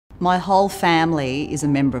My whole family is a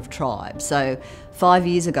member of Tribe, so 5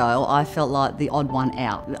 years ago I felt like the odd one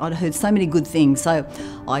out. I'd heard so many good things, so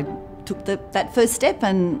I took that first step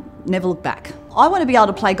and never looked back. I want to be able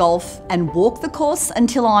to play golf and walk the course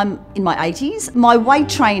until I'm in my 80s. My weight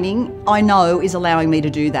training, I know, is allowing me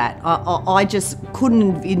to do that. I just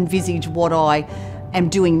couldn't envisage what I am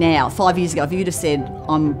doing now. 5 years ago, if you'd have said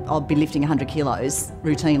I'll be lifting 100 kilos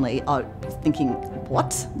routinely, I'd be thinking,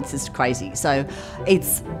 what? This is crazy. So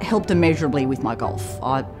it's helped immeasurably with my golf.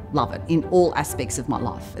 I love it in all aspects of my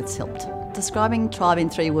life. It's helped. Describing Tribe in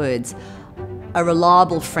 3 words: a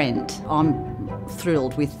reliable friend. I'm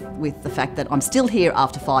thrilled with the fact that I'm still here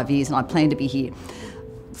after 5 years, and I plan to be here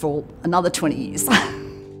for another 20 years.